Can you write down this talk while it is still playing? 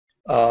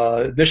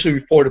Initially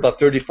reported about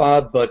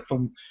 35, but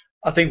from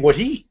I think what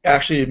he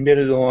actually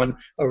admitted on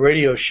a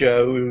radio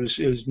show, it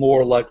was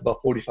more like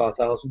about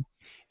 45,000.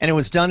 And it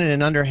was done in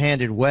an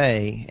underhanded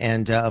way,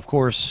 and of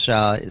course,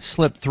 it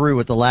slipped through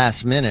at the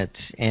last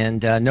minute.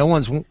 And no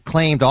one's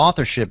claimed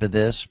authorship of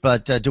this,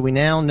 but do we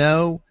now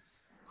know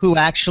who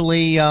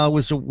actually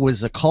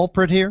was a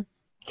culprit here?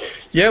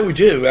 Yeah, we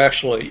do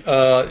actually.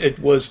 It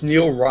was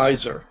Neil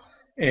Reiser,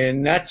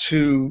 and that's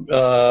who.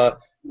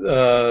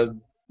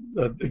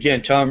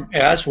 Again, Tom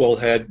Aswell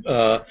had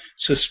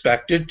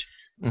suspected,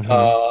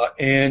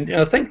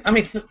 and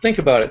think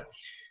about it.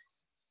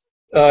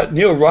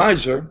 Neil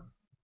Reiser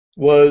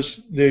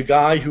was the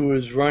guy who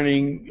was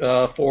running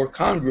for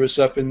Congress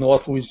up in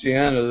North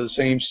Louisiana, the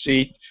same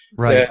seat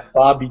that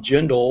Bobby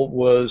Jindal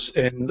was,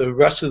 and the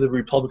rest of the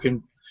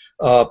Republican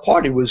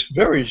Party was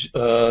very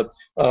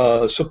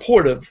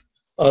supportive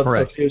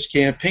of his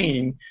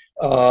campaign,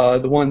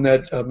 the one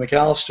that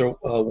McAllister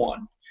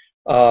won.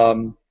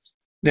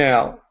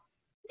 Now,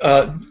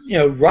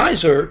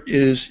 Reiser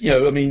is,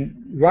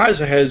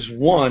 Reiser has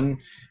won,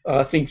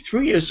 I think,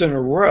 3 years in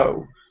a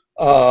row,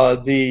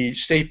 the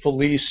State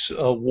Police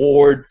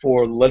Award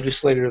for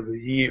Legislator of the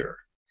Year.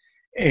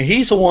 And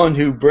he's the one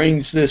who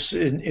brings this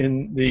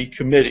in the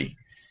committee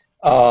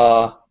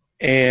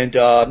and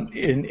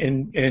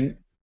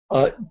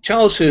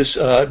tells his,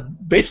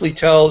 basically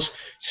tells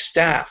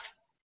the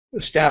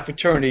staff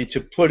attorney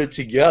to put it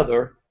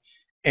together.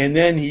 And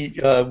then he,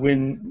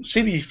 when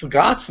C.B.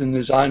 Ferguson,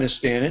 as I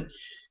understand it,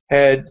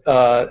 had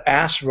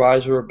asked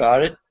Reiser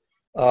about it,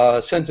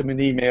 sent him an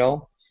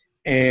email,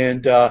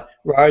 and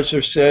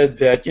Reiser said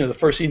that the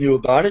first he knew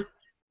about it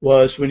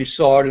was when he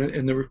saw it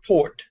in the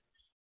report,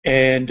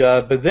 and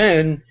but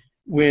then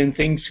when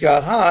things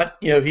got hot,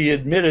 he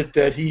admitted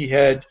that he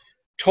had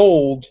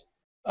told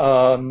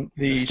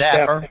the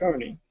staff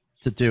attorney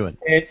to do it.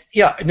 And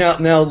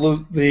now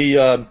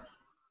the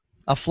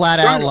a flat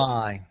out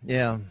lie,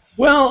 yeah.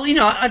 Well,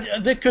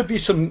 there could be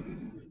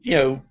some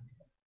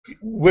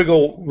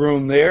wiggle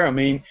room there. I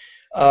mean,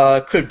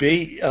 could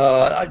be.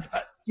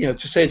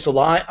 To say it's a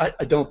lie,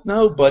 I don't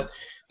know, but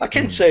I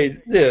can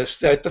say this,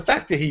 that the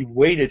fact that he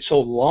waited so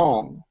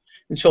long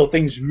until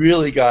things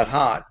really got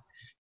hot,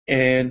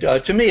 and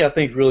to me, I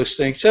think really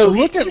stinks. So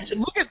look at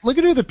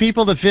who the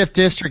people of the 5th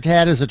District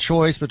had as a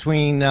choice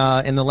between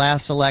in the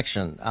last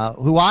election,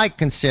 who I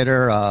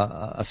consider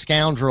a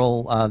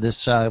scoundrel,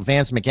 this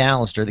Vance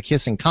McAllister, the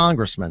kissing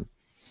congressman.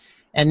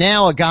 And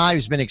now a guy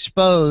who's been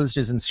exposed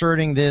is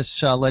inserting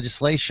this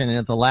legislation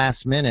at the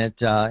last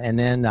minute and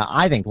then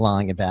I think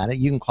lying about it.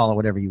 You can call it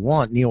whatever you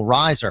want, Neil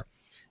Reiser.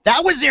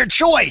 That was their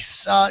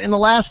choice in the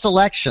last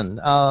election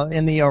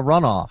in the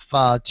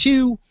runoff.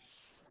 Two,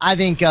 I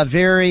think,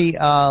 very,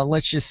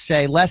 let's just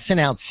say, less than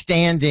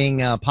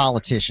outstanding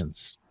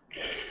politicians.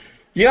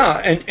 Yeah,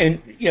 and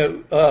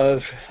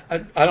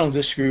I don't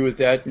disagree with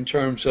that in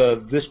terms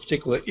of this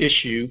particular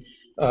issue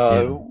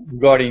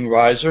regarding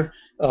Reiser.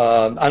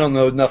 I don't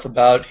know enough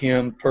about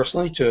him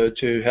personally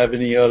to have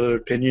any other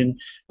opinion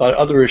about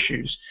other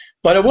issues.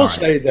 But I will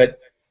say that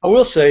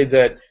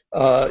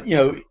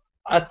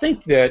I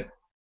think that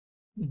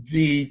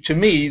to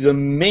me the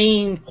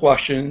main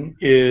question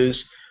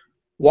is,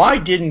 why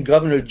didn't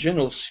Governor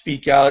Jindal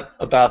speak out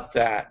about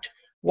that?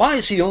 Why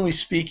is he only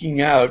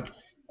speaking out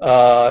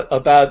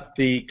about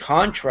the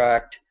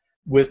contract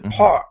with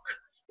Park?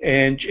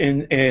 And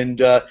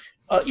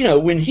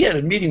when he had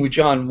a meeting with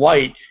John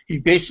White, he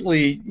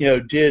basically,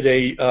 did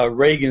a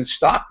Reagan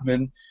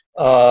Stockman,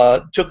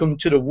 took him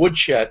to the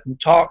woodshed and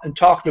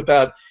talked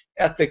about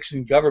ethics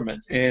in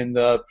government and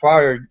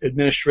prior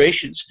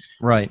administrations.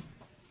 Right.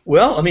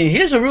 Well, I mean,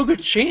 here's a real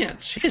good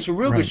chance. Here's a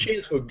real good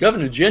chance for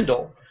Governor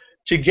Jindal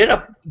to get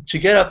up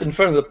in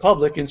front of the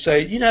public and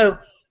say,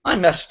 I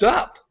messed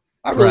up.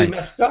 I really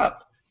messed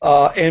up.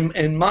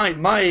 And my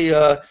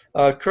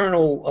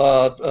colonel,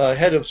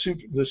 head of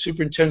the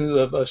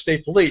superintendent of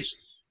state police,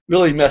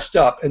 really messed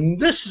up. And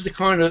this is the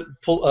kind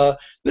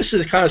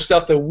of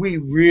stuff that we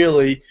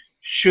really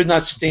should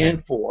not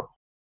stand for.